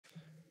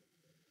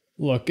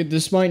Look,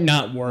 this might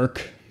not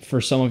work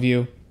for some of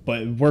you,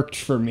 but it worked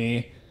for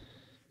me.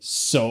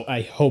 So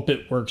I hope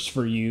it works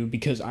for you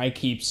because I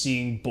keep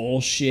seeing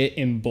bullshit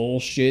and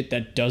bullshit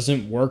that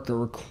doesn't work or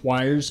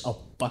requires a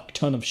fuck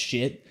ton of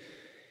shit.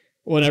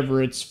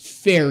 Whenever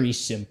it's very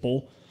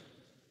simple.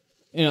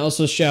 And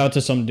also shout out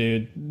to some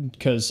dude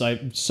because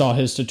I saw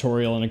his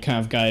tutorial and it kind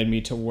of guided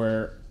me to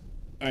where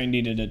I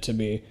needed it to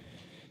be.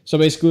 So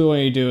basically what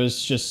you do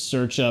is just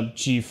search up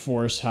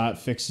geforce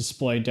hotfix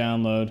display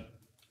download.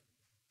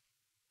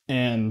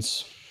 And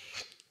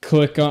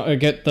click on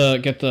get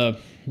the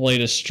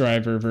latest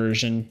driver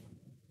version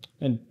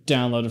and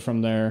download it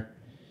from there.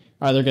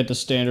 Either get the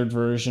standard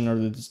version or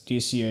the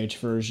DCH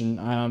version.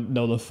 I don't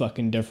know the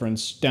fucking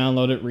difference.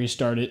 Download it,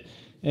 restart it,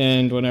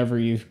 and whenever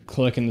you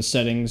click in the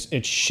settings,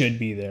 it should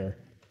be there.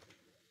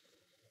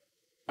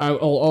 I'll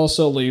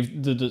also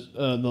leave the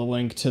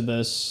link to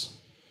this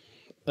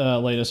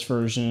latest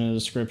version in the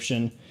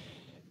description.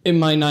 It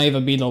might not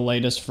even be the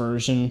latest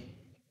version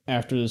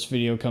after this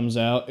video comes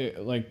out,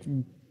 like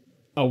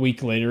a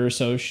week later or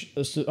so,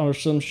 or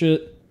some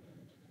shit.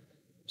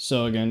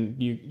 So again,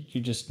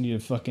 you just need to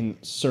fucking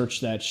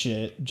search that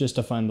shit just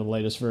to find the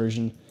latest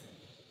version.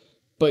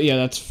 But yeah,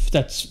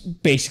 that's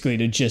basically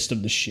the gist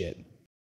of the shit.